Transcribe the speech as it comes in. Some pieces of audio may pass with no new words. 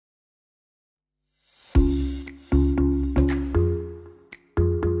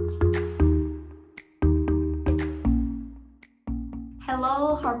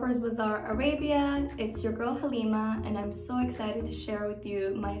Hello, Harper's Bazaar Arabia. It's your girl Halima, and I'm so excited to share with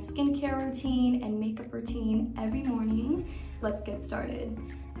you my skincare routine and makeup routine every morning. Let's get started.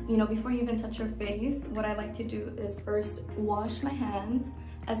 Before you even touch your face, what I like to do is first wash my hands,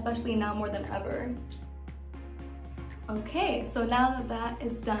 especially now more than ever. Okay, so now that that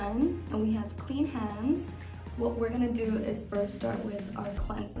is done and we have clean hands, what we're gonna do is first start with our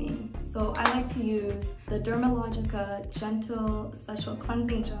cleansing. So I like to use the Dermalogica Gentle Special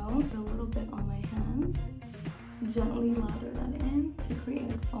Cleansing Gel. Put a little bit on my hands. Gently lather that in to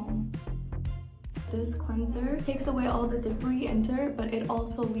create a foam. This cleanser takes away all the debris and dirt, but it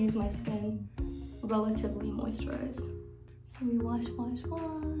also leaves my skin relatively moisturized. So we wash, wash,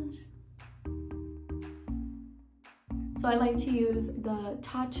 wash. So I like to use the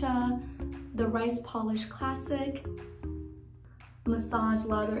Tatcha, the Rice Polish Classic, massage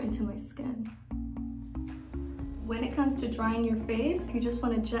lather into my skin. When it comes to drying your face, you just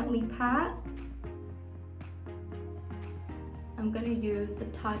want to gently pat. I'm gonna use the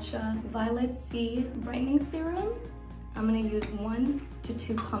Tatcha Violet C Brightening Serum. I'm gonna use 1 to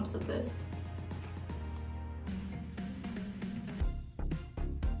 2 pumps of this.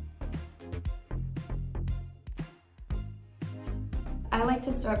 I like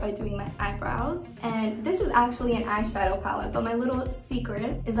to start by doing my eyebrows, and this is actually an eyeshadow palette, but my little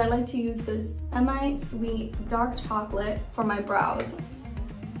secret is I like to use this semi-sweet dark chocolate for my brows.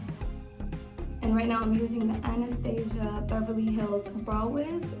 And right now I'm using the Anastasia Beverly Hills Brow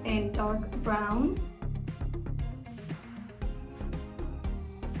Wiz in dark brown.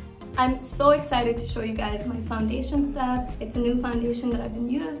 I'm so excited to show you guys my foundation step. It's a new foundation that I've been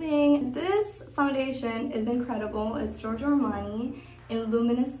using. This foundation is incredible. It's Giorgio Armani in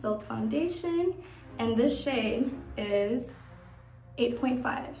Luminous Silk Foundation, and this shade is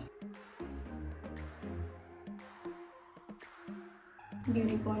 8.5.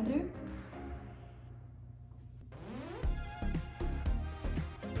 Beauty blender.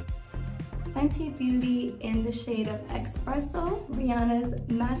 Fenty Beauty in the shade of Espresso, Rihanna's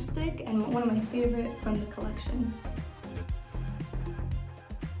Matchstick, and one of my favorite from the collection.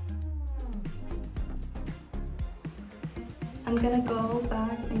 I'm gonna go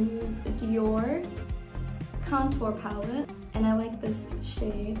back and use the Dior Contour Palette, and I like this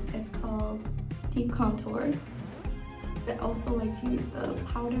shade. It's called Deep Contour. I also like to use the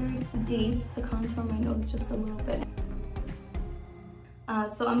Powdered Deep to contour my nose just a little bit.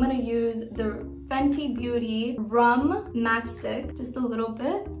 So I'm gonna use the Fenty Beauty Rum Matchstick, just a little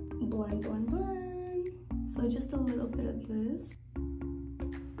bit. Blend, blend, blend. So just a little bit of this.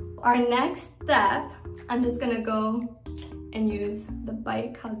 Our next step, I'm just gonna go and use the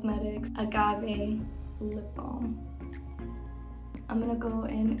Bite Cosmetics Agave Lip Balm. I'm gonna go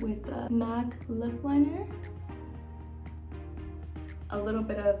in with the MAC Lip Liner, a little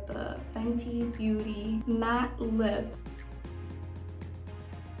bit of the Fenty Beauty Matte Lip.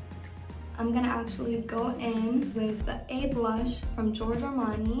 I'm gonna actually go in with the A Blush from Giorgio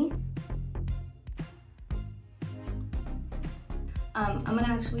Armani. I'm gonna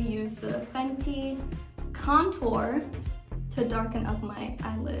actually use the Fenty Contour to darken up my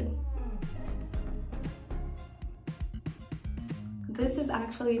eyelid. This is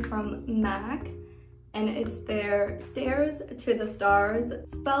actually from MAC, and it's their Stairs to the Stars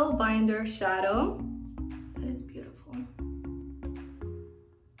Spellbinder Shadow. That is beautiful.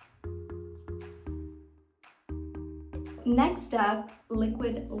 Next step,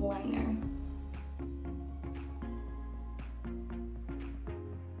 liquid liner.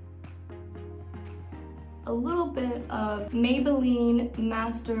 A little bit of Maybelline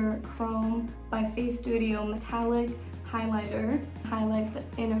Master Chrome by Face Studio Metallic Highlighter. Highlight the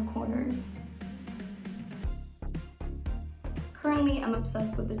inner corners. Currently, I'm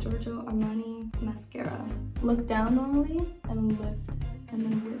obsessed with the Giorgio Armani mascara. Look down normally and lift, and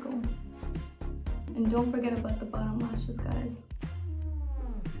then wiggle. And don't forget about the bottom lashes, guys.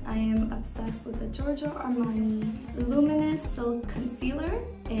 I am obsessed with the Giorgio Armani Luminous Silk Concealer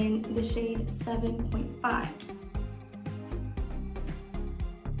in the shade 7.5.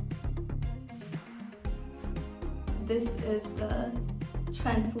 This is the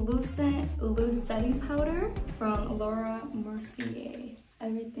Translucent Loose Setting Powder from Laura Mercier.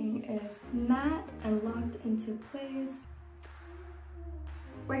 Everything is matte and locked into place.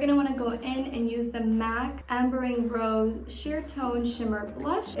 We're gonna wanna go in and use the MAC Ambering Rose Sheer Tone Shimmer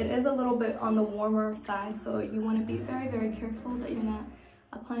Blush. It is a little bit on the warmer side, so you wanna be very, very careful that you're not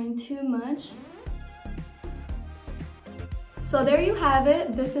applying too much. So there you have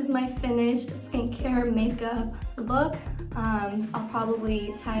it. This is my finished skincare makeup look. I'll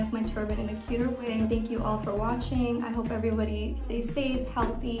probably tie up my turban in a cuter way. Thank you all for watching. I hope everybody stays safe,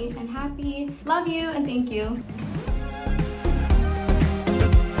 healthy, and happy. Love you and thank you.